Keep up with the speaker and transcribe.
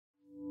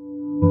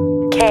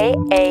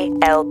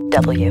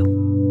KALW.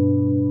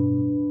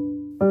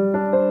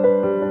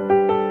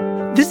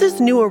 This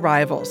is New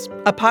Arrivals,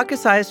 a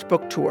pocket-sized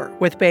book tour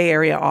with Bay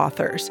Area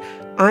authors.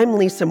 I'm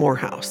Lisa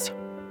Morehouse.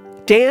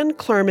 Dan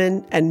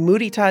Clurman and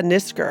Mudita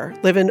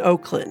Nisker live in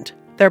Oakland.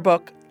 Their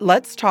book,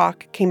 Let's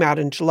Talk, came out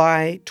in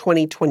July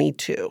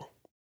 2022.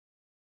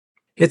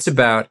 It's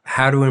about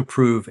how to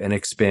improve and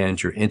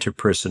expand your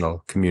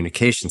interpersonal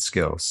communication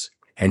skills.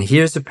 And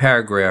here's a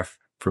paragraph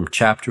from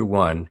Chapter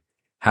 1,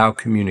 How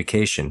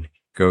Communication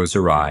Goes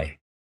Awry.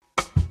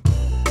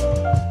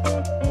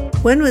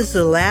 When was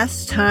the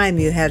last time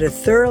you had a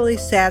thoroughly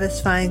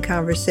satisfying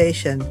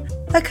conversation?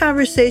 A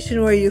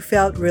conversation where you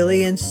felt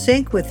really in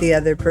sync with the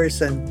other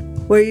person,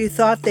 where you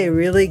thought they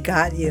really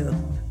got you.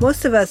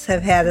 Most of us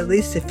have had at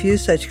least a few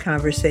such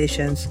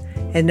conversations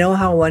and know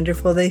how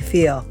wonderful they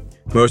feel.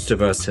 Most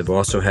of us have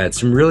also had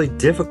some really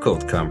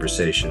difficult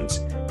conversations.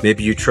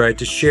 Maybe you tried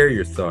to share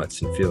your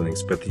thoughts and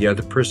feelings, but the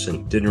other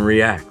person didn't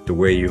react the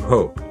way you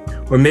hoped.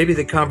 Or maybe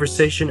the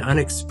conversation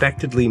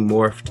unexpectedly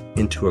morphed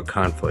into a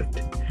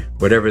conflict.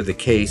 Whatever the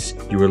case,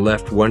 you were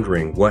left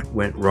wondering what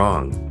went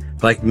wrong.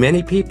 Like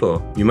many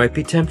people, you might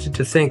be tempted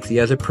to think the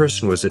other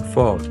person was at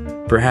fault.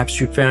 Perhaps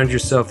you found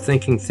yourself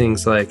thinking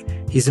things like,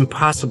 he's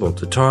impossible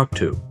to talk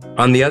to.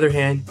 On the other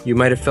hand, you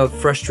might have felt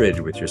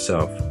frustrated with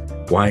yourself.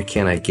 Why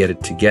can't I get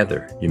it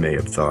together, you may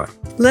have thought.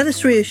 Let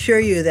us reassure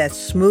you that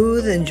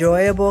smooth,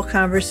 enjoyable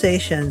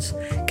conversations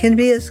can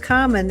be as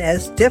common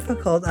as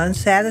difficult,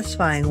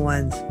 unsatisfying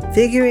ones.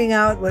 Figuring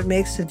out what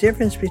makes the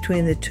difference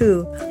between the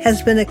two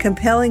has been a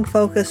compelling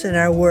focus in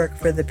our work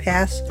for the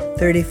past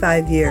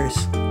 35 years.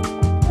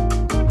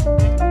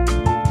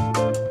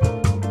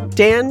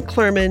 Dan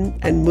Clurman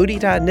and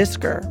Mudita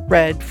Nisker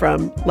read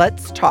from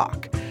Let's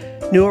Talk.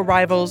 New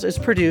Arrivals is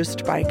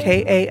produced by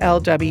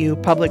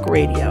KALW Public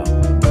Radio.